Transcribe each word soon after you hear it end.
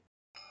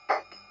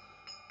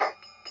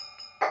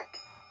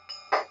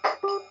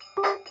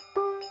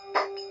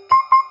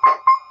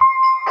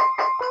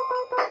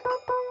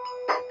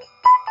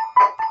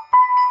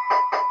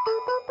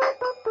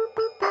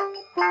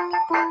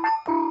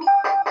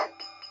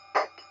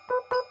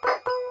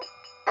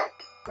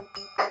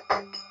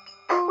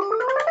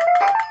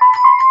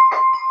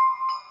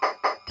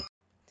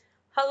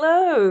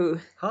Hello.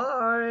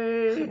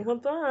 Hi. We're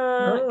back.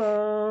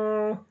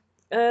 Hello.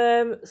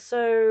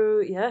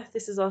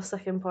 This is our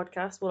second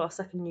podcast. Well, our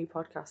second new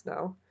podcast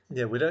now.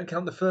 Yeah, we don't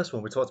count the first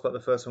one. We talked about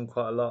the first one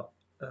quite a lot.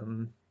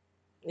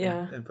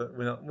 Yeah. But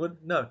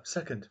no,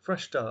 second,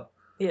 fresh start.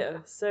 Yeah.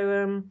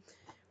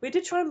 We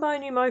did try and buy a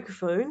new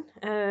microphone,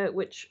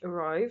 which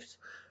arrived,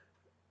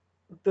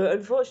 but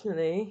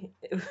unfortunately,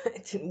 it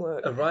didn't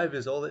work. Arrive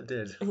is all it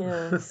did.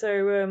 Yeah. We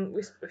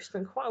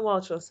spent quite a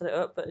while trying to set it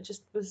up, but it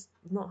just was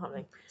not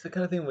happening. It's the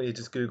kind of thing where you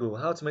just Google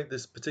how to make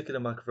this particular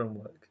microphone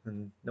work,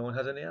 and no one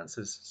had any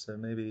answers. So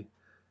maybe.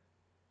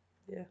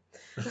 Yeah.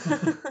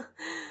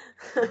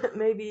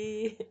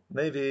 Maybe.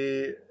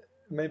 Maybe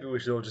we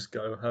should all just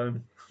go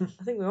home. I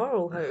think we are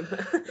all home.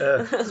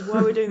 That's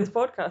why we're doing this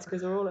podcast,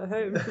 because we're all at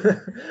home.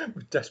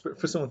 We're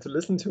desperate for someone to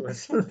listen to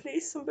us.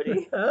 Please,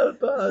 somebody.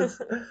 Help us.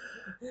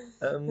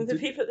 The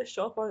people at the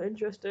shop aren't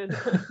interested.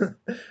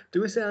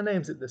 Do we say our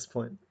names at this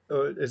point?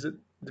 Or do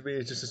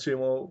we just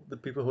assume all the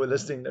people who are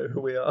listening know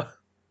who we are?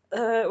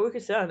 We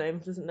could say our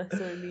names, doesn't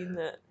necessarily mean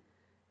that.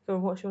 Go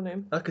on, what's your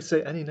name? I could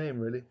say any name,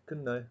 really,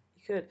 couldn't I? You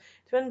could.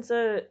 Depends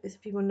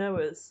if people know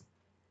us,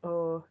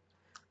 or...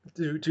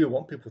 Do you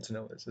want people to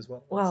know us as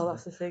well? Well,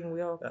 that's the thing,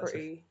 we are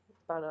pretty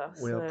badass.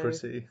 We are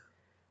pretty.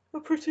 We're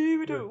pretty,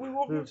 we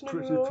want people to know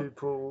pretty who we are.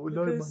 people,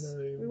 know my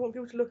name. We want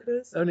people to look at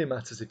us. Only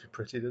matters if you're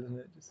pretty, doesn't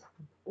it?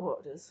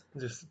 What does?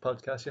 Just a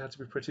podcast, you have to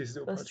be pretty to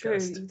do a That's podcast. true.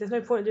 There's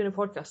no point in doing a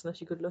podcast unless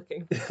you're good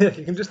looking. Yeah,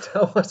 you can just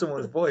tell by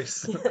someone's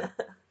voice. What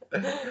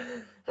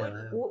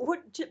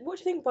do you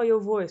think by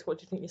your voice? What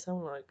do you think you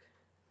sound like?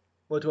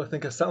 What do I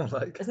think I sound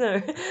like? No,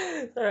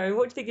 sorry.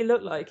 What do you think you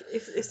look like?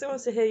 If someone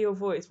was to hear your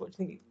voice, what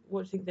do you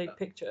think they'd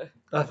picture?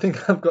 I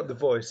think I've got the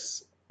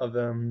voice of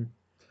a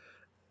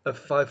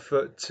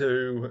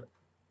 5'2"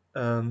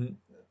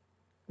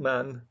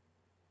 man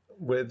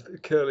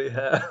with curly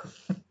hair.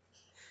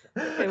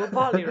 Okay, well,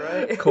 partly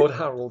right. Called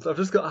Harold. I've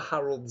just got a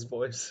Harold's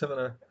voice, haven't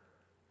I?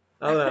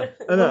 I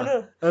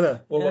know.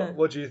 Well, Yeah.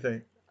 what do you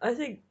think? I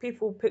think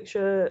people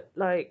picture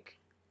like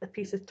a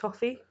piece of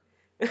toffee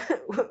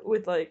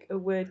with like a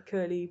weird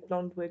curly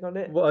blonde wig on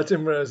it. Well, I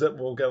didn't realise that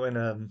we'll go in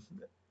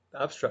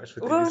abstract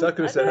with Well, these. I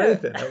could have I said know.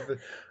 anything.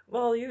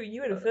 Well,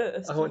 you went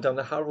first. I went down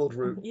the Harold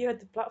route. You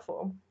had the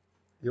platform.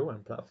 You're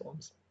wearing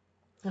platforms.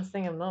 That's the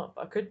thing, I'm not,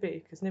 but I could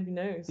be because nobody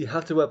knows. You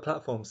have to wear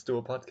platforms to do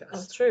a podcast.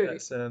 That's true.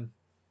 It's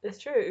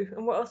true.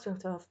 And what else do you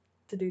have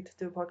to do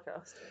a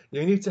podcast?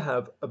 You need to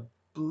have a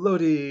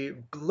bloody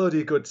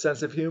good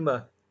sense of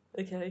humour.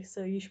 Okay,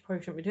 so you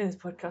probably shouldn't be doing this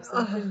podcast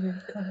then, shouldn't you?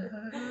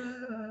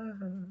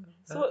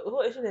 So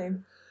what is your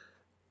name?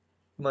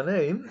 My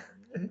name,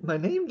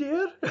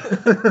 dear.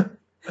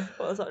 What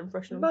was that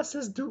impression of?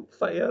 Mrs.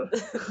 Doubtfire.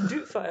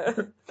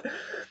 Doubtfire.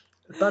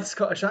 Bad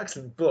Scottish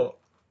accent, but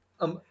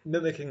I'm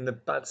mimicking the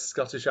bad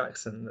Scottish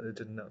accent that they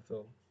did in that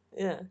film.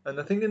 Yeah. And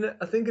I think in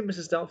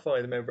Mrs.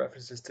 Doubtfire they made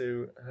references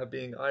to her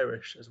being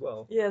Irish as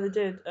well. Yeah, they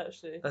did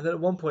actually. And then at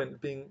one point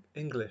being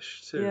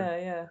English too.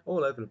 Yeah.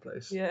 All over the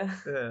place. Yeah.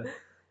 Yeah.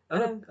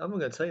 I'm not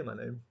going to tell you my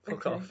name.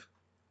 Fuck off.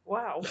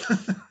 Wow.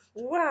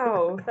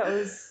 Wow, that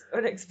was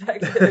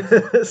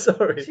unexpected.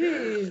 Sorry.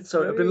 Jeez.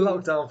 Sorry, I've been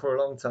locked down for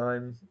a long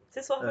time. Is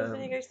this what happens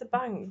when you go to the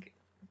bank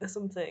or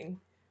something?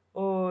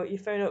 Or you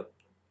phone up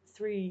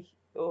 3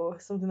 or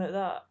something like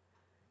that?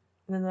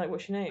 And then they're like,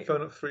 what's your name?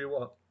 Phone up 3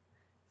 what?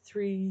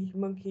 3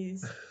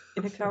 monkeys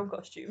in a clown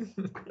costume.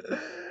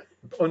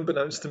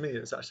 Unbeknownst to me,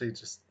 it's actually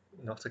just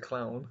not a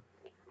clown.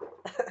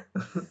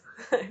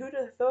 Who'd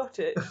have thought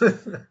it?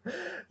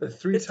 The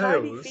 3 tails.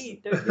 Tiny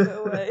feet don't give it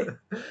away.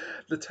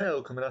 The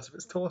tail coming out of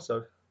its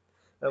torso.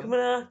 Coming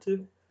out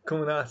of.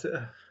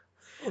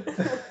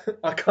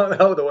 I can't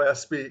help the way I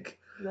speak.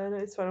 No,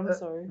 it's fine. I'm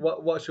sorry.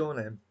 What's your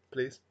name,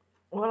 please?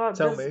 Well,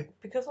 tell me.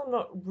 Because I'm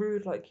not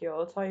rude like you,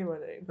 I'll tell you my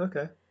name.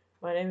 Okay.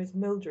 My name is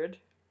Mildred.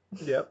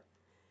 Yep.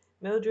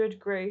 Mildred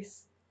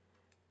Grace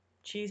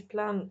Cheese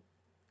Plant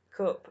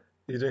Cup.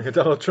 You're doing a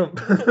Donald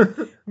Trump.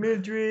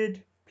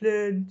 Mildred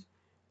Plant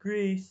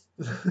Grace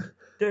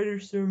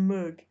Dinosaur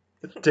Mug.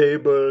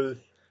 Table.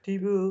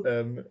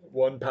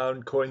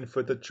 £1 coin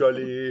for the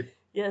trolley.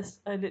 Yes,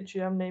 I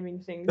literally am naming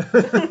things.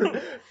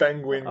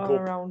 Penguin all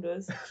Cup. Around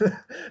us.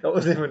 That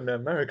wasn't even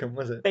American,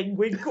 was it?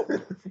 Penguin Cup.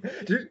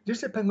 Did you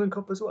say Penguin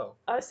Cup as well?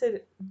 I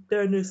said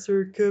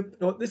Dinosaur Cup.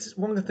 Well, this is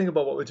one of the things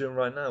about what we're doing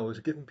right now is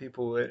giving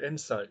people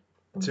insight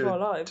to our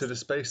lives, to the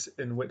space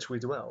in which we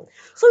dwell.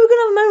 So we're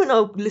gonna have a moment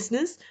now,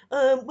 listeners.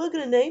 We're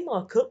gonna name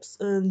our cups,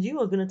 and you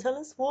are gonna tell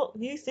us what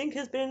you think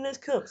has been in those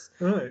cups.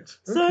 Right.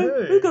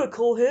 So we've got a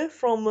call here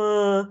from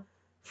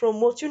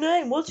what's your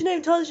name? What's your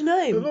name? Tell us your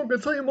name. I'm not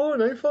gonna tell you my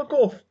name. Fuck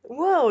off.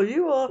 Wow,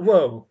 you are.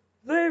 Whoa.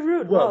 Very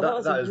rude. Well,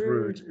 wow, that is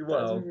rude.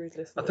 Well, rude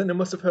I think they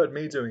must have heard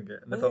me doing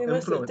it, and they felt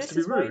influenced to be rude. This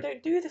is why you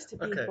don't do this to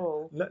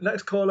people. Okay.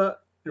 Next caller,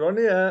 you're on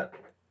the air.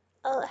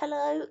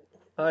 Hello.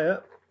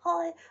 Hiya.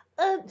 Hi.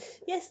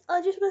 Yes,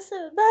 I just want to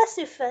say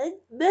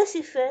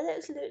mercy fan,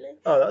 absolutely.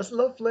 Oh, that's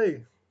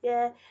lovely.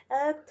 Yeah.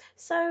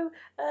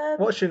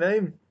 What's your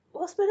name?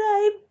 What's my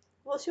name?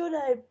 What's your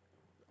name?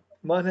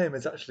 My name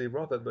is actually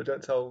Robert, but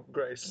don't tell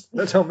Grace.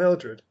 Don't tell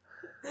Mildred.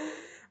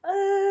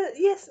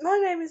 Yes, my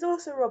name is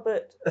also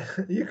Robert.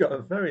 You got a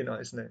very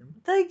nice name.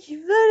 Thank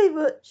you very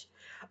much.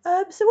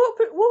 So what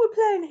we're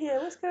playing here?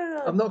 What's going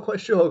on? I'm not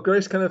quite sure.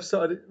 Grace kind of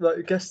started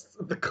like guessed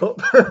the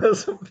cup or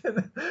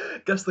something.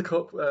 Guess the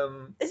cup.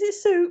 Is it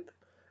soup?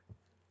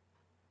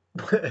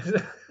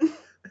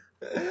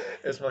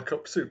 It's my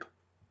cup soup.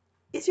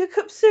 Is your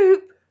cup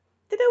soup?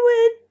 Did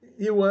I win?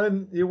 You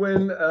win. You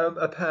win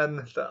a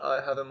pen that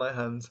I have in my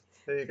hand.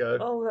 There you go.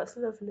 Oh, that's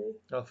lovely.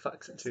 I'll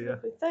fax it That's to you.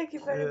 lovely. Thank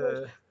you very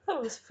much.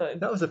 That was fun.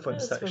 That was a fun That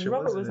was section,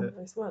 Robert wasn't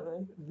was nice,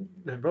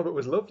 weren't Robert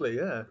was lovely.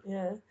 Yeah. they?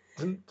 Yeah.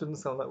 Doesn't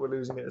sound like we're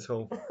losing it at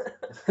all.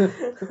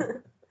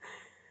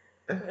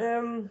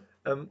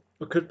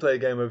 We could play a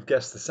game of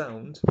guess the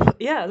sound.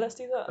 Yeah, let's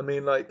do I that.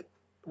 mean, like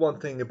one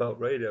thing about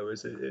radio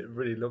is it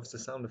really loves the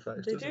sound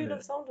effects. They doesn't do it?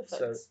 love sound So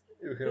effects.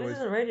 we can This always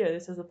isn't radio.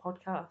 This is a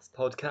podcast.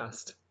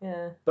 podcast.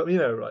 Yeah. But you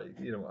know, right?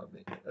 You know what I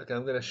mean. Okay,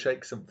 I'm gonna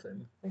shake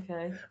something.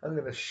 Okay. I'm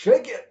gonna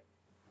shake it,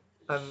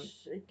 and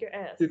Shake your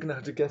ass. you're gonna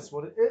have to guess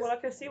what it is. Well, I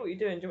can see what you're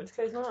doing. Do you want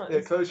me to close my eyes? Yeah,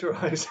 close your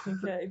eyes. Okay,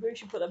 maybe we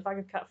should put that bag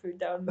of cat food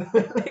down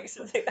and pick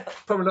something up.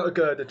 Probably not a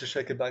good idea to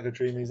shake a bag of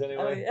dreamies Oh,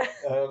 anyway.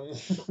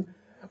 yeah.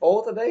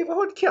 All the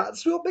neighbourhood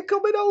cats will be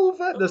coming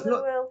over. Oh, they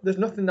will. There's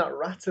nothing that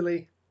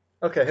rattly.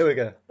 Okay, here we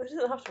go. It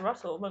doesn't have to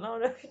rattle, but now I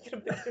know you're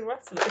going to pick something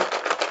rattling.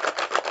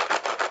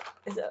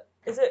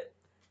 Is it?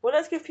 Well,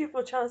 let's give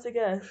people a chance to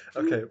guess.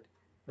 Okay,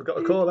 we've got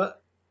to call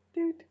that.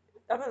 Dude.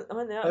 I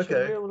meant the actual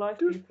Okay. real life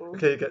people.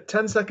 Okay, you get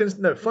 10 seconds.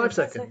 No, 5 Yeah, 10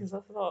 seconds. seconds,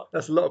 that's a lot.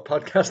 That's a lot of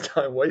podcast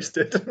time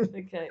wasted.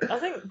 Okay, I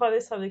think by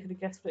this time they could have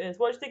guessed what it is.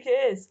 What do you think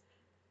it is?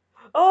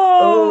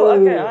 Oh,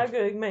 okay, Oh. I'm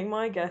going to make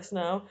my guess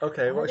now.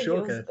 Okay, I what's think your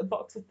it was guess? a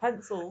box of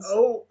pencils.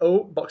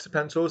 Oh, box of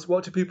pencils.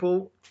 What do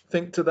people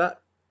think to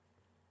that?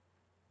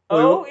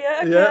 Oh,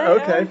 yeah, okay. Yeah,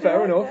 okay,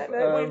 fair enough. Yeah,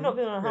 no, we've not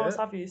been on a house,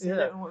 yeah, have you? So yeah. we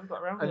don't know what we've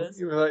got around with And us.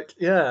 you were like,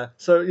 yeah.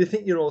 So you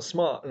think you're all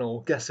smart and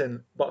all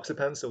guessing box of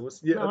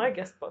pencils? Yeah. No, I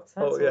guessed box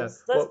of Oh,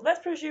 pencils. yeah. Let's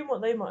presume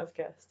what they might have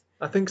guessed.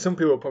 I think some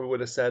people probably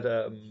would have said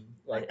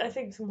I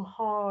think some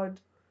hard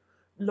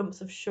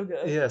lumps of sugar.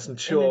 Yeah, some In a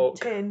chalk.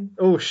 tin.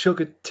 Oh,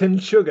 tin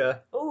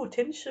sugar. Oh,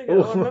 tin sugar.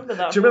 Oh, I remember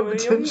that. do you when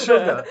remember we tin were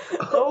sugar?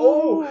 younger.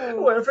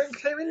 Oh, everything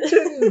came in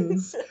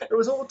tins. It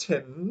was all It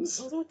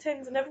tins. was all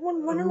tins, and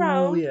everyone run Oh,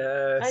 around.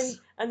 yes.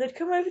 And they'd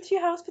come over to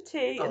your house for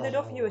tea, and they'd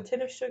offer you a Oh.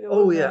 tin of sugar.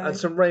 Oh, wouldn't yeah, they? and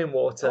some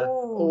rainwater.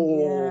 Oh,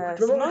 yeah. Do you remember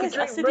Some when we nice could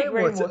drink acidic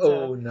rainwater? rainwater.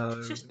 Oh, no.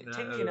 It's just no.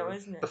 tinky now,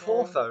 isn't it?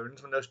 Before Yeah.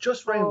 phones, when there was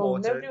just Oh,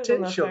 rainwater nobody and was tin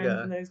on their phones in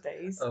sugar. those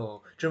days.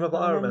 Oh, do you remember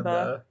what I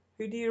remember?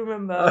 Who do you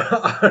remember?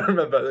 I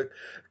remember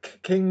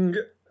King.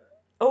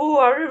 Oh,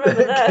 I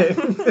remember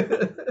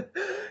that.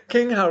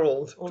 King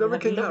Harold. Oh, Do you they remember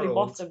had King a lovely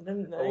Harold? bottom,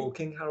 didn't they? Oh,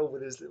 King Harold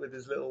with his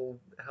little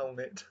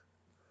helmet.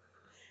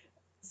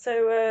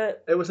 So,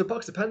 It was a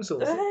box of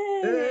pencils.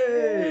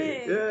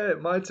 Hey! Yeah,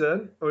 my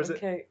turn. Or is it?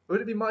 okay.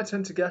 Would it be my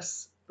turn to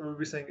guess? Or would we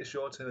be saying it's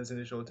your turn, as in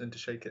it's your turn to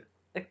shake it?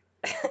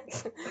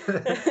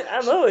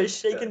 I'm always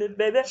shaking it,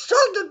 baby. Shake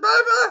it,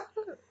 baby!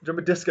 Do you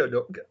remember Disco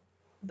Duck?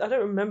 I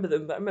don't remember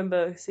them, but I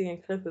remember seeing a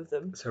clip of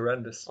them. It's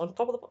horrendous. On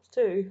Top of the Pops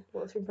too.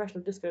 What's your impression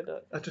of Disco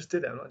Duck? I just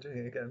did it. I'm not doing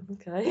it again.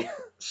 Okay.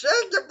 Shake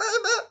it,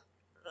 baby!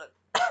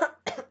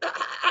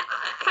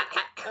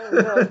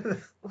 Oh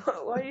god.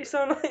 Why do you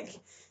sound like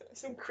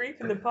some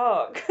creep in the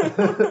park?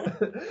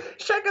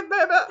 Shake it,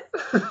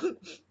 baby!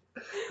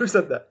 Who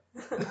said that?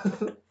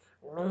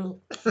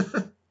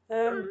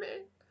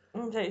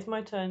 Okay, it's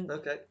my turn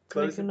Okay, to make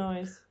close a it.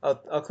 noise. I'll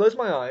close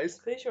my eyes.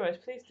 Close your eyes,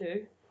 please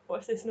do.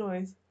 What's this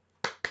noise?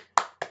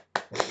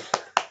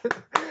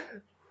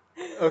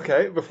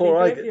 Okay, Can before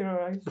you I open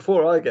your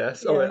eyes?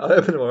 guess. Oh Yeah. wait, I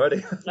opened them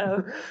already.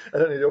 Oh. I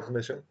don't need your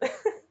permission.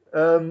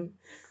 Okay,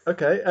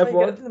 I get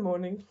everyone. up in the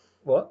morning.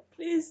 What?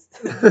 Please.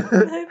 please, Open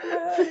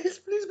my eyes.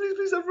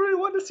 please! I really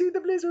want to see the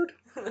blizzard.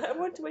 I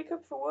want to wake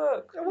up for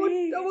work. I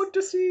Please. want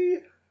to see.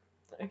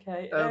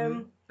 Okay.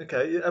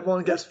 Okay,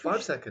 everyone gets let's 5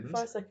 push- seconds.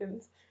 5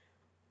 seconds.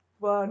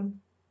 1,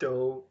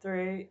 2,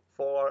 3,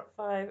 4.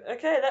 5.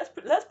 Okay,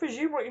 let's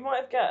presume what you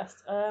might have guessed.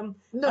 No.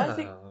 I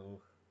think-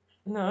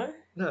 No,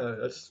 No,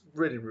 that's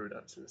really rude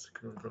answers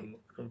coming from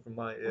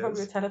my from your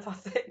ears.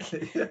 telepathic.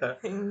 Yeah.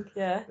 thing,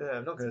 yeah. Yeah,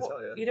 I'm not going to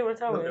tell you. You don't want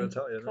to tell I'm me? not going to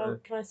tell you. No.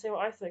 Can I say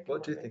what I think?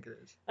 What do you think it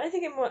is? I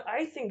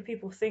think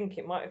people think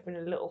it might have been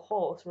a little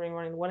horse running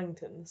around in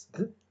Wellingtons.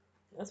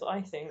 That's what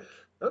I think.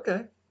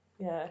 Okay.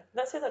 Yeah.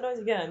 Let's hear that noise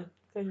again.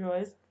 Close your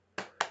eyes.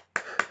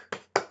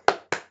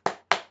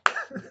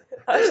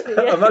 Actually,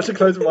 yeah. I'm actually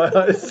closing my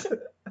eyes.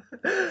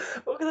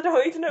 Well, because I don't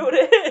want you to know what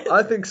it is.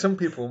 I think some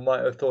people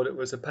might have thought it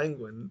was a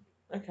penguin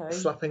Okay.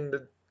 slapping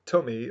the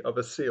tummy of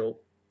a seal.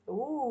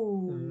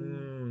 Ooh.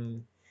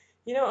 Mm.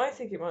 You know what I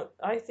think it might?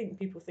 I think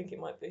people think it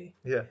might be.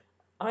 Yeah.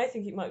 I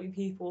think it might be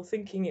people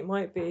thinking it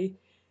might be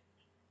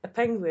a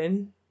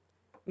penguin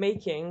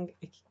making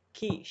a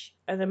quiche,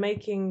 and they're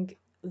making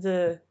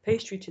the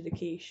pastry to the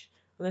quiche,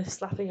 and they're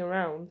slapping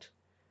around.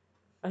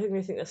 I think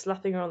they think they're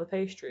slapping around the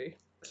pastry.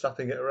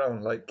 Slapping it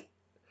around like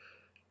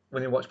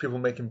when you watch people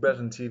making bread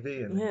on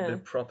TV and Yeah. they're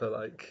proper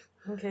like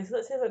Okay, so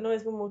let's hear that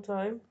noise one more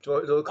time. Do I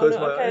Oh close no,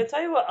 my okay, eyes? I'll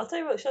tell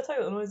you what. Should I tell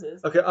you what the noise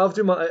is? Okay, I'll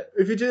do my.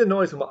 If you do the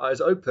noise with my eyes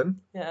open,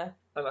 Yeah,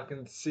 and I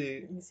can see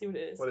you can see what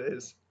it is. what it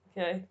is.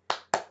 Okay.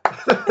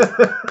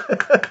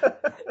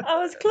 I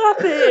was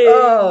clapping.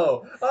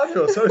 Oh, I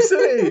feel so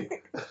silly.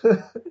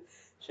 Should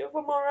we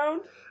one more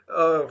round?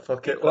 Oh,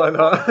 fuck Good it. Why old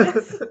not?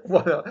 boys.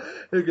 Why not?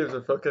 Who gives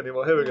a fuck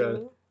anymore? Here we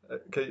go.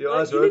 Okay, your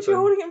eyes are You're literally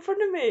open. holding it in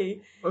front of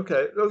me.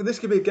 Okay, look, this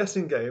could be a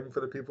guessing game for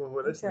the people who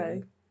are listening.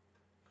 Okay.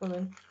 Come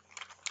on.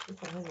 You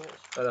can't hear much.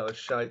 Oh, that was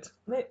shite.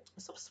 Mate,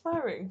 stop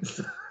swearing.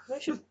 I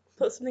should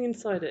put something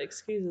inside it.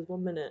 Excuse us,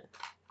 1 minute.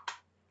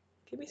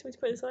 Give me something to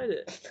put inside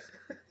it.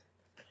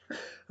 How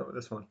about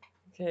this one?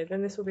 Okay,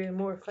 then this will be a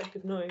more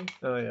effective noise.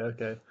 Oh, yeah,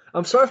 okay.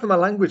 I'm sorry for my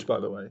language, by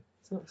the way.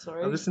 It's not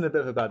sorry. I'm just in a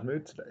bit of a bad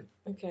mood today.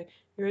 Okay,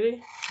 you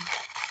ready?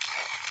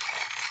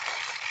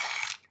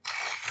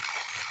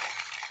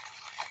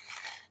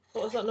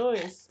 What was that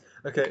noise?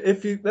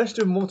 Okay, let's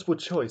do multiple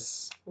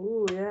choice.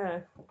 Ooh, yeah.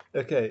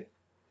 Okay,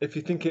 if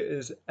you think it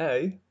is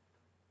A,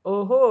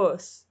 A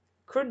horse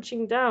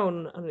crunching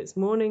down on its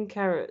morning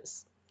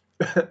carrots.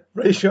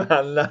 raise your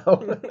hand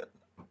now.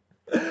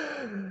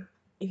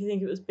 If you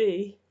think it was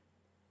B,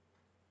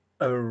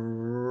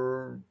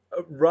 Ryan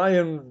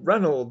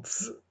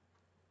Reynolds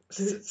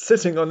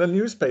sitting on a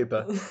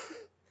newspaper.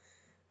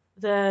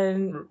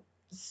 then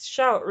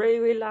shout really,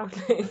 really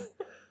loudly.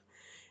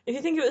 If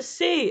you think it was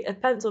C, a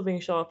pencil being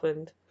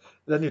sharpened.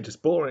 Then you're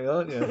just boring,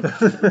 aren't you?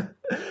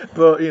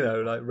 But, you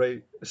know,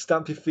 like,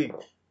 stamp your feet.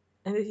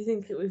 And if you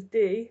think it was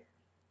D,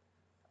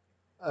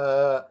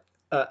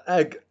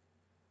 Egg.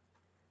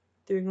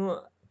 doing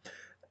what?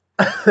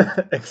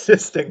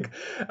 Existing.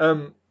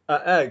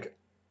 Egg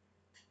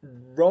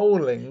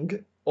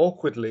rolling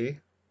awkwardly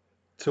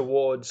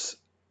towards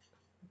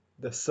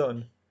the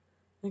sun.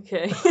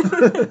 Okay.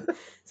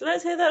 So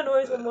let's hear that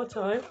noise one more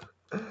time.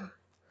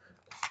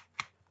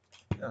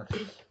 Oh.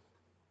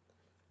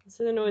 Let's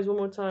hear the noise one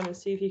more time and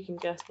see if you can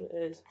guess what it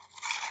is.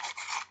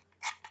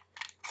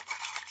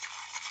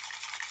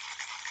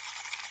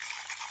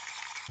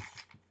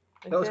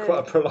 That was quite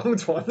a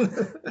prolonged one.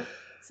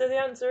 So the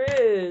answer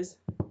is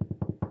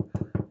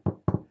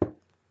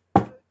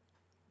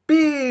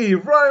B.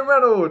 Ryan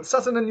Reynolds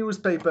sat in a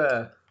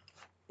newspaper.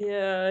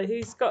 yeah,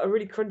 he's got a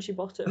really crunchy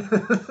bottom.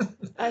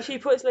 Actually, he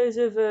puts loads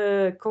of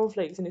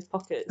cornflakes in his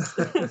pockets,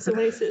 so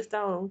when he sits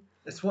down.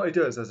 It's what he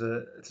does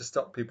to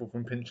stop people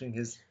from pinching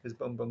his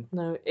bum bum.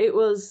 No, it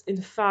was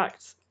in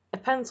fact a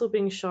pencil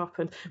being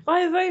sharpened by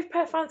a very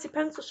fancy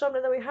pencil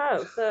sharpener that we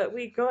have that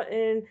we got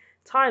in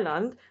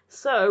Thailand.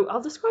 So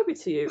I'll describe it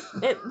to you.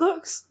 It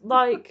looks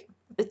like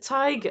a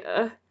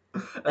tiger.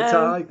 A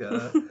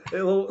tiger.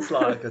 It looks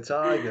like a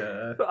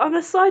tiger. But on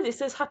the side it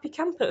says Happy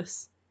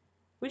Campus,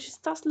 which is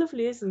that's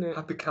lovely, isn't it?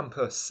 Happy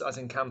campus, as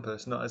in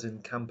campus, not as in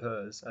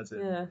campers, as in.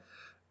 Yeah.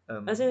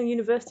 As in a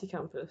university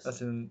campus.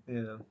 As in,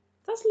 yeah.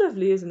 That's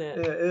lovely, isn't it?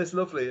 Yeah, it is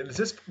lovely. And it's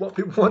just what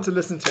people want to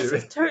listen to.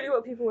 This is totally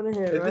what people want to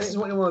hear, If right? this is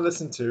what you want to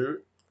listen to,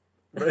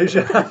 raise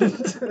your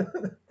hand.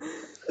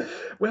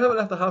 We haven't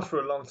left the house for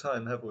a long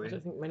time, have I we?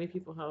 don't think many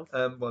people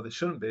have. Well, they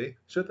shouldn't be,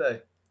 should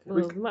they?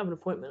 Well, we might have an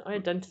appointment. I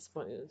had a dentist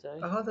appointment the other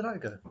day. How did that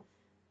go?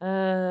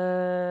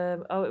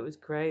 Oh, it was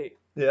great.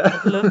 Yeah.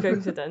 I love going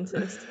to the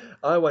dentist.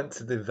 I went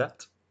to the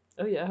vet.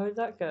 Oh yeah, how did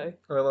that go?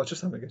 Well, I was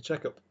just having a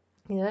checkup.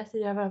 Yeah, did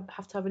you ever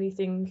have to have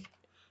anything?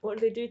 What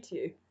did they do to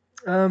you?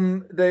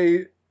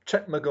 They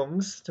checked my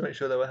gums to make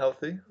sure they were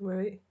healthy.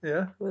 Right,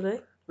 Yeah. were they?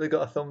 They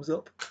got a thumbs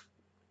up.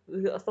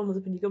 They got a thumbs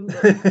up in your gums.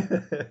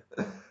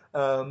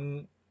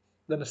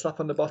 Then a slap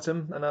on the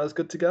bottom, and I was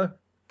good to go.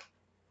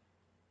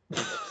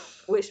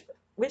 Which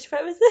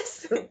vet was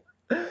this?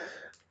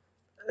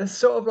 It's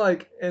sort of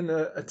like in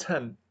a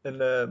tent in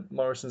the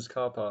Morrison's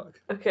car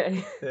park.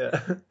 Okay.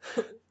 Yeah.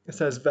 It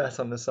says vet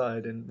on the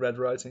side in red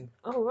writing.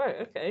 Oh right,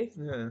 okay.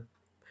 Yeah.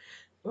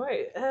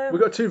 Right.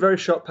 We've got two very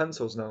sharp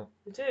pencils now.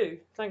 We do.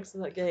 Thanks to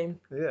that game.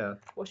 Yeah.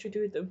 What should we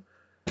do with them?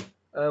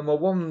 Well,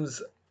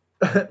 one's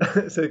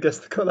so guess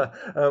the colour.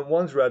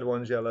 One's red,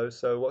 one's yellow.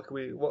 So what can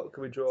we So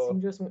draw? you can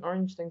draw something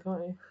orange then,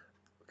 can't you?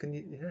 Can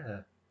you? Yeah.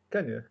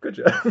 Can you? Good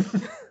job.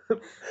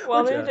 Well,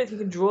 I Would mean, I ya? don't think you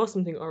can draw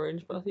something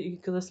orange, but I think you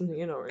could colour something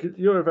in orange.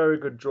 You're a very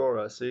good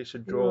drawer, so you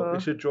should draw. are. You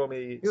should draw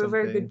me You're something. a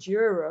very good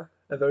juror.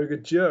 A very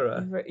good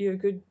juror. You're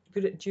good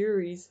at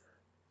juries.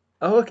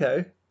 Oh,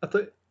 okay. I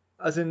thought,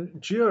 as in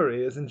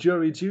jury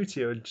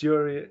duty, or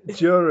juror,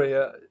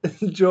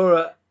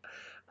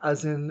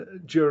 as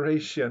in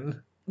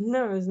duration,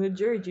 No, isn't it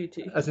jury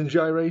duty? as in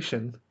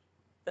gyration.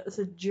 That's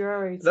a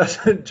jury. That's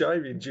a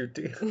jiving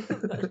duty.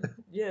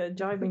 Yeah,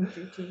 jiving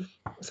duty.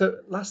 So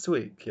last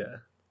week,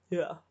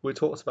 Yeah. we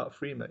talked about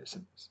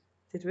Freemasons.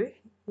 Did we?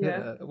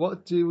 Yeah.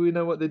 What do we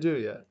know what they do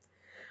yet?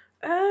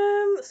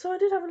 So I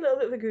did have a little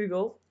bit of a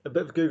Google. A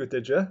bit of Google,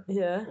 did you?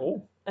 Yeah.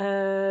 Oh.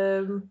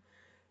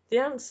 The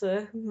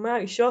answer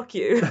might shock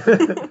you.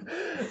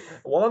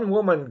 One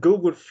woman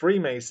Googled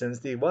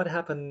Freemasons. The what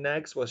happened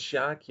next will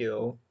shock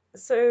you.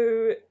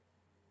 So,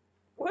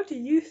 What do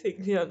you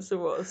think the answer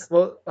was?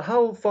 Well,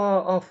 how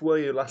far off were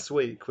you last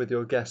week with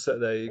your guess at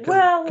the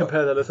Well,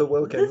 compare the little The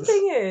Wilkins?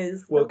 thing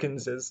is,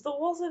 Wilkinses. there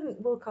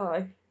wasn't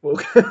Wilco.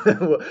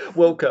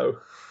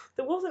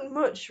 there wasn't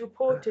much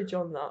reportage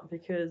on that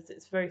because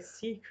it's very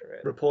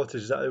secret. Reportage,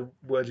 is that a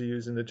word you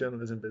use in the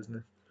journalism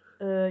business?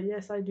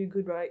 Yes, I do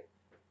good, right?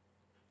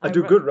 I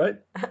do good, right?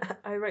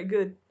 I write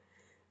good.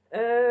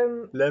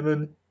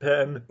 Lemon,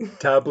 pen,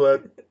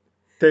 tablet,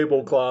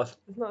 tablecloth.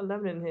 There's not a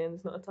lemon in here.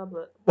 There's not a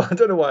tablet. Well, I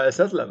don't know why I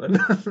said lemon.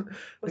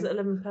 Was it a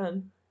lemon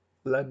pen?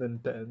 Lemon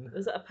pen.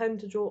 Was it a pen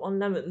to draw on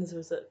lemons? Or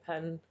was it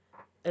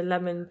a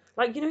lemon?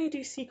 Like, you know, you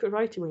do secret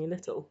writing when you're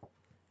little.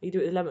 You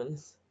do it with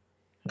lemons.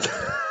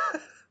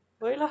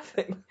 Why are you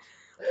laughing?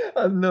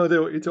 I have no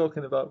idea what you're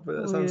talking about, but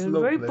that sounds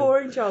lovely. Very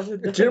boring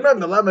childhood. Do you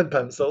remember lemon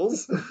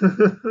pencils?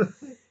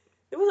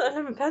 It wasn't a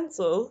lemon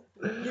pencil.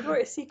 You'd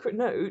write a secret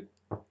note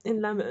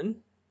in lemon,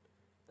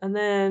 and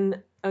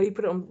then you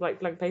put it on like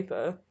blank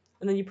paper,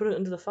 and then you put it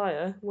under the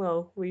fire.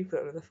 Well, where you put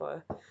it under the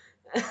fire?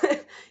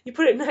 You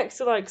put it next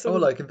to like some. Oh,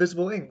 like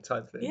invisible ink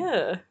type thing.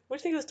 Yeah. What do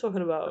you think I was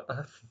talking about?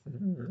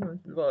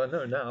 Well, I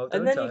know now.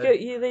 And then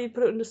you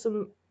put it under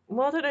some.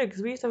 Well, I don't know,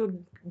 because we used to have a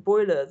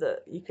boiler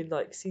that you could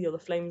like see all the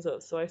flames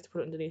up, so I used to put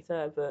it underneath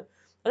there. But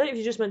I don't know if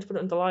you just meant to put it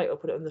under light or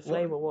put it under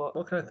flame or what.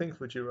 What kind of things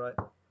would you write?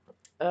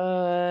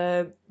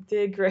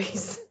 Dear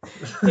Grace,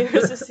 here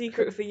is a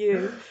secret for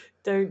you.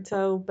 Don't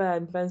tell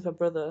Ben. Ben's my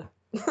brother.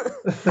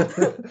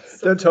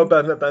 Don't tell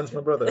Ben that Ben's my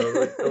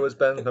brother. Or was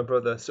Ben my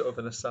brother sort of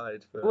an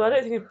aside? Well, I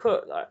don't think I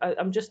put.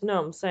 I'm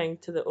saying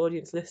to the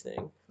audience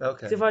listening.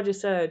 Okay. If I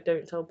just said,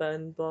 "Don't tell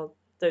Ben," well,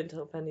 don't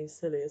tell Ben he's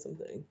silly or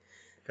something.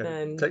 Okay.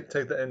 Then Take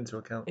that into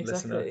account,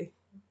 exactly. Listener.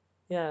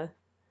 Yeah.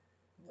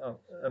 Oh.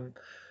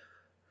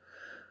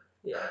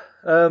 Yeah.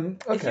 Okay.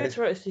 If you were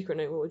to write a secret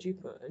note, what would you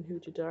put, and who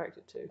would you direct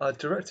it to? I'd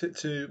direct it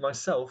to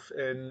myself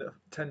in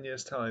 10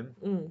 years'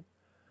 time,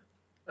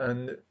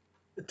 and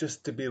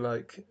just to be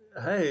like,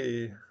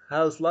 "Hey,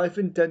 how's life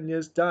in 10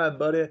 years' time,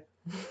 buddy?"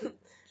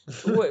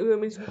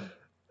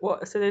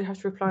 What? So they'd have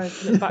to reply and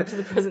send it back to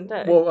the present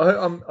day.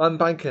 Well, I'm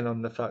banking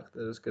on the fact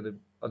that there's going to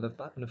I'm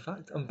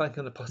banking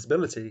on the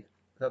possibility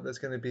that there's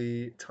going to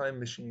be time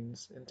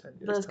machines in 10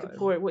 years' That's time. a good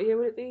point. What year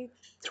would it be?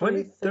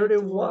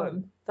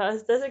 2031.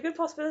 There's a good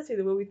possibility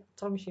there will be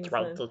time machines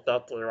then.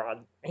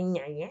 2031.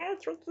 Yeah,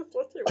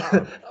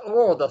 2031.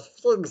 Oh, the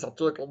things that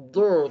you can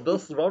do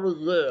this very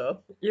year.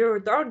 You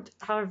don't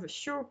have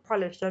shoe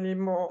polish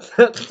anymore.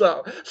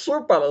 So,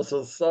 shoe polish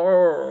is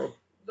so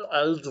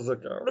ages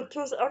ago.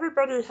 Because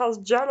everybody has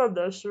gel on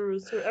their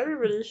shoes, so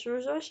everybody's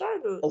shoes are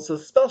shiny. It's a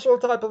special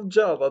type of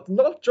gel that's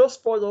not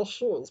just for your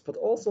shoes, but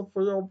also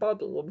for your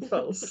body and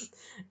face.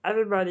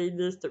 Everybody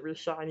needs to be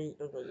shiny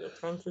in the year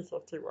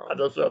 2031. And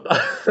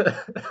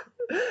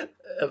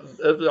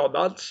if you're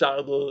not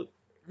shiny,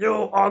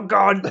 You are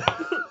gone.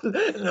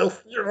 you're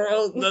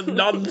the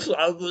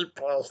non-shiny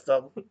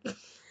person.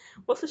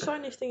 What's the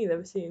shiniest thing you've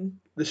ever seen?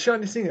 The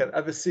shiniest thing I've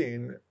ever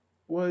seen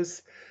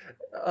was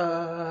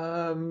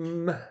Oh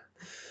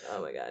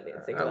my god, I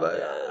didn't think about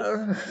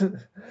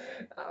this.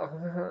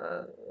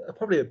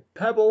 Probably a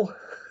pebble.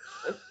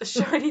 A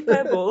shiny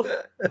pebble? You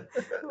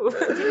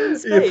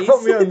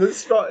put me on the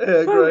spot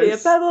here, Probably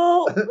Grace. a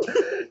pebble.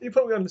 You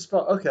put me on the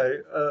spot. Okay,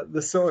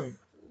 the Sun.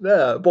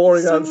 There,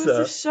 boring Sun answer. was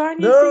the shiniest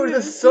No, thing the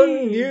I've Sun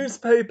seen.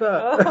 newspaper.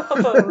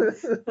 Oh,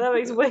 that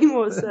makes way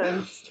more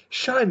sense.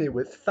 Shiny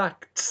with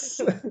facts.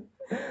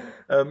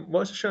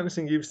 What's the shiniest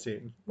thing you've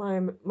seen? My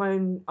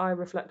own eye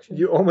reflection.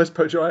 You almost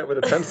put your eye out with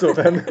a pencil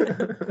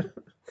pen.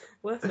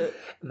 Worth it.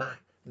 My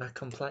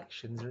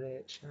complexion's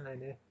really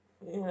shiny.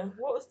 Yeah.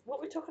 What were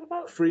we talking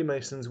about?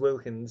 Freemasons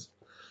Wilkins.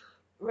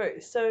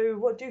 Right. So,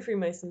 what do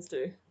Freemasons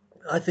do?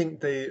 I think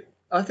they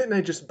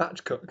just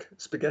batch cook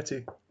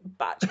spaghetti.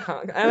 Batch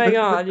cook. Oh my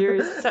god,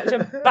 you're such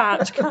a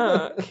batch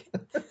cook.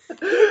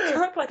 You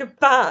cook like a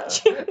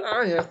batch.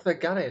 Oh, yeah,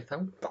 spaghetti,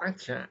 some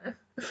batch. Ew,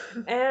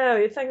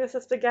 you think this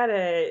is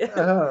spaghetti.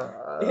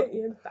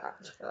 You're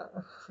batch.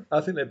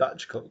 I think they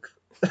batch cook.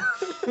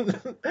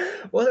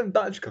 Wasn't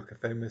Batch Cook a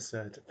famous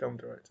film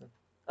director?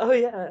 Oh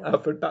yeah.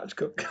 Alfred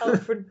Batchcock.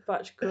 Alfred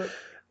Batchcock.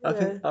 I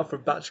think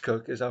Alfred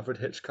Batchcock is Alfred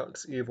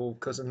Hitchcock's evil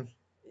cousin.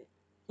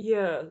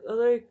 Yeah,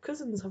 although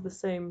cousins have the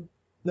same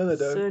No, they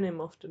don't.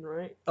 surname often,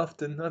 right?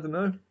 Often, I don't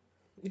know.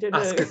 You don't know.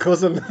 Ask a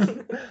cousin.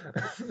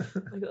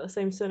 I got the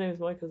same surname as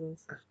my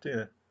cousins. Do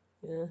you?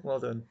 Yeah. Well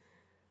done.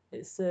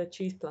 It's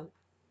Cheese Plant.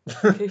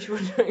 In case you're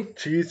wondering.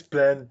 Cheese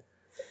plan.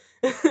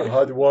 A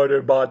hot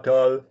water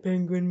bottle.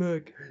 Penguin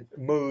mug.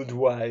 Mulled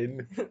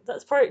wine.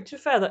 That's probably, to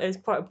be fair, that is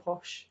quite a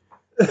posh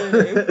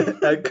surname.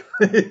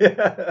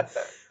 Yeah.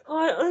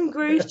 Hi, I'm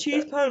Grace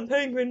Cheese Plant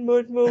Penguin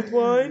Mulled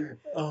Wine.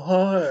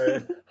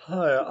 Hi,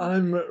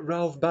 I'm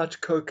Ralph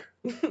Batchcock.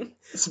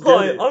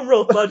 Hi, I'm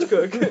Ralph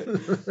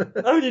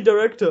Batchcock. I'm your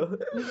director.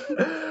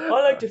 I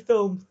like to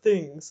film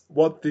things.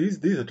 What, these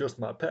are just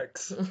my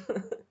pecs.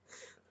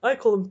 I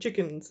call them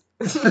chickens.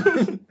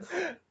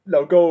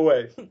 No, go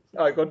away.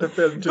 I got to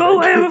film today. Go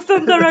away, I'm a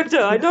film director.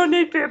 I don't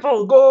need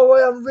people. Go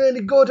away, I'm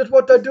really good at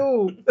what I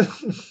do.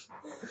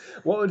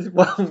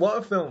 What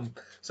a film.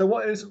 So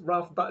what is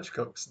Ralph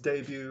Batchcock's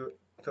debut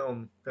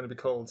film going to be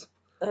called?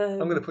 I'm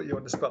going to put you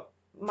on the spot.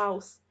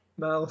 Mouse.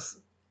 Mouse.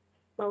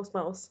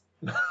 Mouse.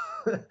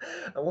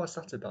 And what's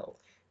that about?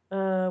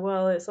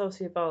 Well, it's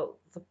obviously about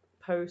the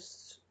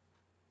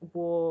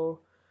post-war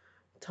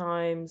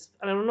times,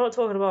 and I'm not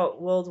talking about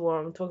World War.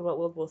 I'm talking about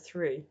World War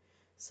Three.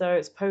 So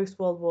it's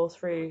post-World War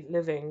Three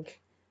living,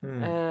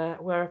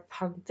 where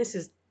I'm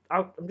just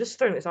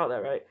throwing this out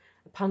there, right?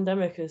 A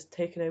pandemic has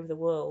taken over the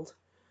world,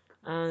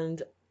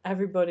 and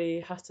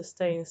everybody has to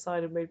stay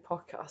inside and make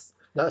podcasts.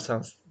 That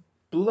sounds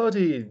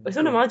bloody. It's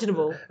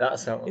unimaginable. That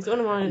sounds. It's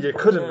unimaginable. You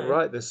couldn't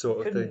write this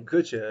sort of thing,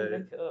 could you?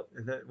 Make it up.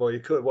 Well, you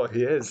could. Well,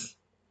 he is.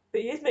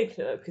 But he is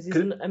making it up because he's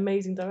an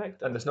amazing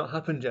director. And it's not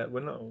happened yet.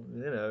 We're not,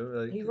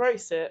 Like... He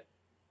writes it,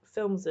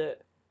 films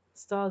it,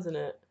 stars in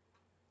it,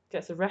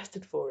 gets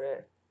arrested for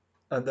it,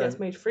 and then gets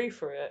made free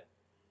for it,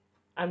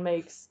 and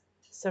makes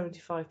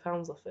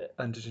 £75 off it.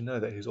 And did you know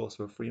that he's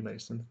also a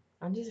Freemason?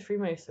 And he's a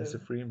Freemason. He's a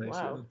Freemason.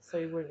 Wow, so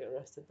he wouldn't get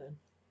arrested then.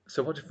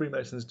 So what do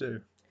Freemasons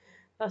do?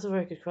 That's a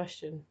very good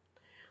question.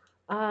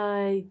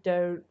 I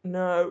don't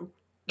know.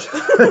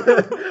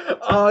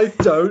 I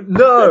don't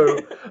know.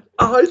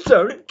 I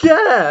don't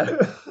care.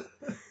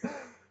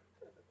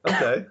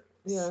 Okay.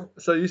 Yeah.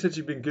 So you said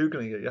you've been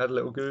Googling it. You had a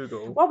little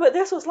Google. Well, but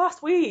this was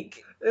last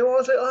week. It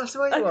was last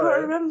week. I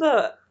can't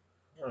remember.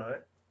 All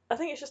right. I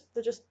think it's just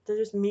they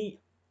just meet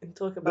and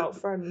talk about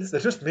friends. They're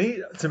just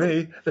meat to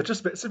me. They're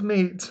just bits of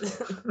meat.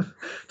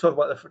 Talk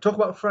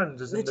about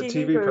Friends as in the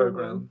TV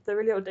program. They're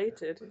really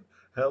outdated.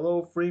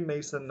 Hello,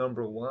 Freemason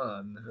number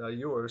 1.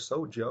 You are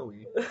so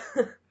Joey.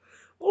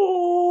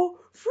 Oh,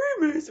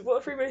 Freemason! What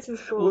are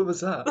Freemasons called? What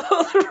was that? That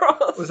was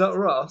Ross. Was that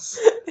Ross?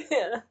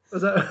 Yeah.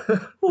 Was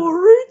that? Oh,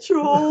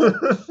 Rachel!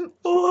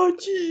 Oh,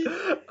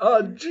 jeez.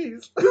 Oh,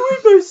 jeez. You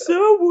ate my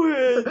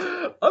sandwich.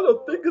 I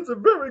don't think it's a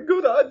very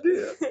good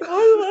idea.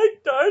 I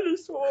like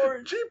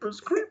dinosaurs.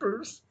 Jeepers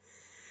creepers.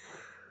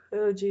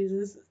 Oh,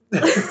 Jesus.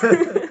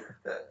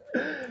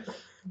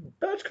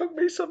 Batch, cook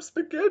me some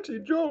spaghetti,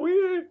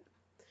 Joey.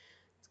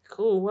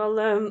 Cool. Well,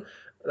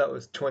 that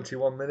was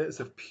 21 minutes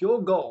of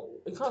pure gold.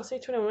 We can't say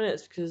 21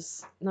 minutes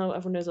because now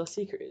everyone knows our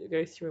secret. We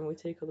go through and we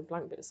take all the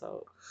blank bits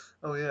out.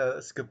 Oh yeah,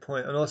 that's a good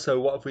point. And also,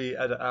 what if we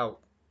edit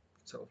out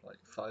sort of like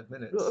 5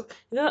 minutes? You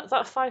know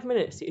that 5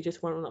 minutes that you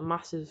just went on that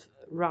massive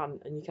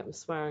rant and you kept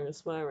swearing and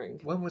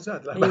swearing? When was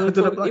that? Like,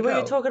 you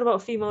were talking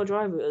about female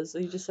drivers,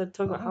 and you just said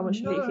about how much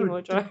you hate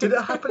female drivers. Did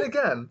it happen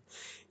again?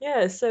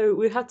 Yeah, so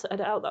we had to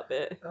edit out that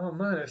bit. Oh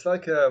man, it's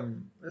like a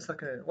what's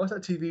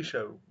that TV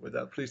show with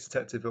that police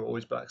detective who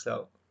always blacks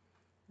out?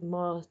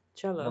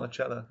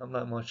 Marcella. I'm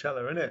like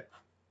Marcella, innit?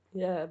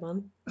 Yeah,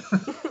 man.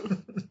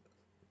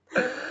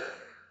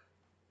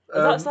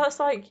 That's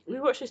like we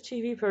watched this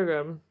TV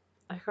program,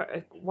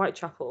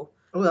 Whitechapel.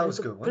 Oh, that was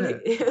good, wasn't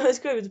it? It was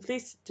good. It was a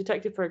police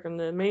detective program.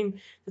 The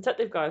main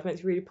detective guy was meant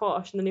to be really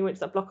posh, and then he went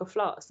to that block of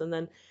flats, and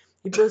then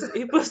he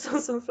buzzed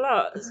on some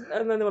flats,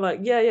 and then they were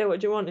like, yeah, what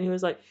do you want? And he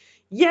was like,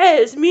 yeah,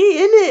 it's me,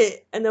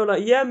 innit? And they were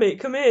like, yeah,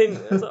 mate, come in.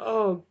 I was like,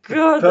 oh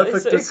god, that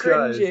is so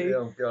cringy.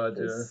 Oh god,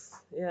 yeah.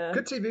 Yeah.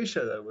 Good TV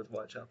show though with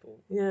Whitechapel.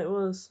 Yeah, it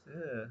was.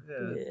 Yeah.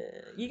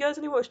 You guys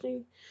only watch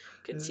any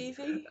good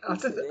TV?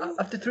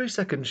 After 3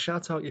 seconds,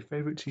 shout out your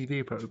favourite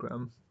TV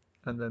programme,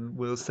 and then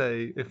we'll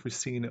say if we've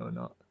seen it or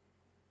not.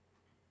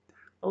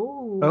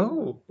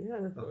 Oh. Yeah,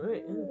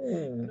 right.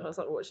 Yeah. I was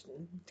like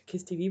watching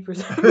kids' TV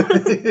program.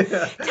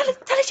 Yeah.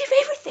 Tell us your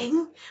favourite thing.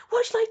 What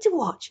would you like to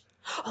watch?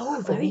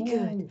 Oh, very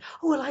good.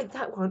 Oh, I like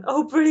that one.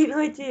 Oh, brilliant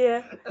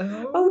idea.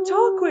 Oh,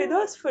 Tarquin,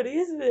 that's funny,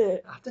 isn't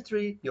it? After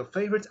 3, your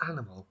favourite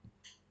animal.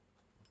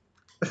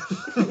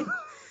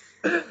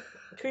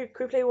 Can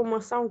we play one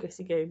more sound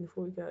guessing game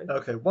before we go?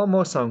 Okay, one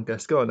more sound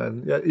guess. Go on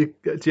then. Yeah,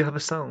 do you have a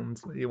sound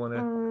that you want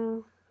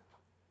to?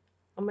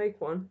 I'll make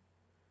one.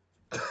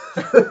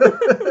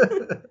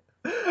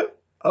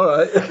 All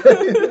right.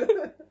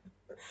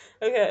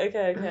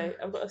 Okay.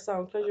 I've got a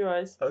sound. Close your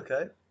eyes.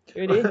 Okay.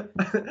 You ready?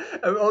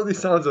 All these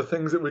sounds are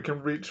things that we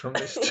can reach from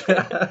this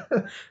chair.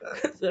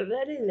 They're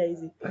very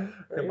lazy.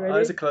 Okay, my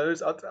eyes are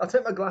closed. I'll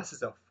take my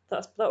glasses off.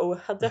 That will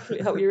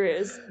definitely help your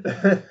ears.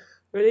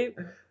 Ready?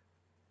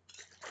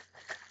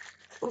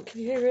 Oh, can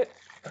you hear it?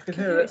 I can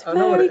hear it. I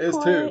know what it is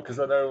too, because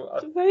I know.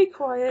 It's very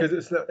quiet.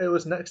 Because it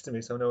was next to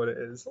me, so I know what it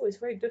is. Oh, it's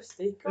very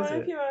dusty. Go on,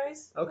 open your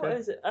eyes. Okay. What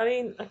is it? I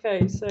mean,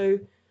 okay, so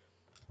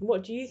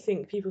what do you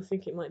think people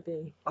think it might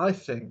be? I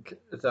think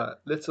that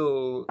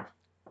little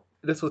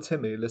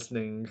Timmy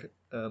listening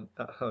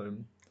at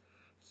home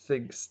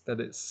thinks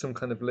that it's some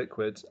kind of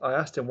liquid. I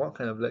asked him what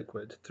kind of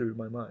liquid through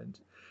my mind,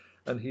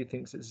 and he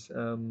thinks it's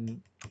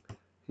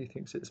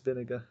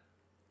vinegar.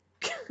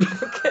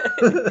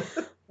 Okay.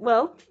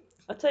 Well,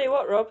 I'll tell you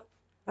what, Rob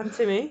and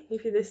Timmy,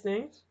 if you're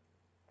listening,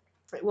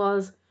 it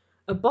was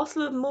a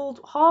bottle of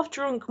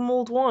half-drunk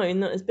mulled wine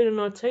that has been on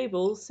our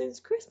table since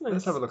Christmas.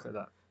 Let's have a look at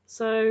that.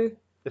 So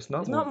it's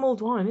not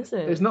mulled wine, is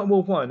it? It's not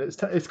mulled wine.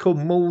 It's called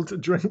mulled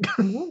drink.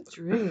 Mulled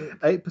drink.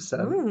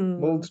 8%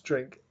 mulled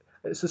drink.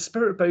 It's a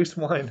spirit-based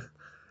wine.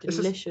 It's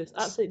a delicious,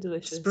 absolutely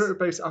delicious.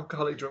 Spirit-based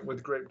alcoholic drink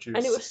with grape juice.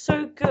 And it was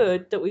so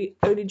good that we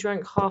only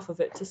drank half of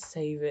it to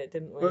save it,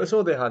 didn't we? But it's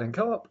all they had in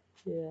Co-op.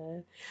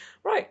 Yeah.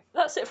 Right,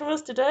 that's it from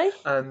us today.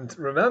 And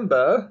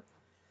remember...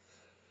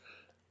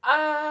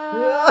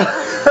 Oh,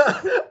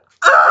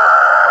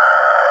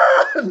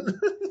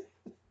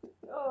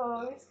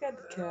 I scared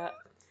the cat.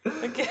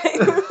 Okay.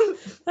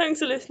 Thanks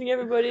for listening,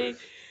 everybody.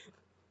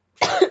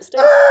 Shut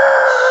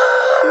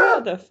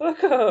the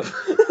fuck up.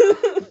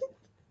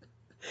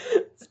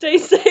 Stay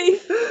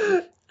safe.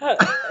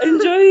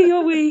 Enjoy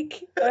your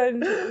week,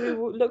 and we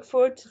will look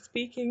forward to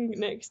speaking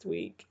next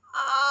week.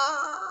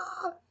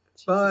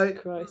 Bye.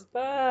 Jesus Christ.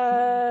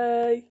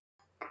 Bye.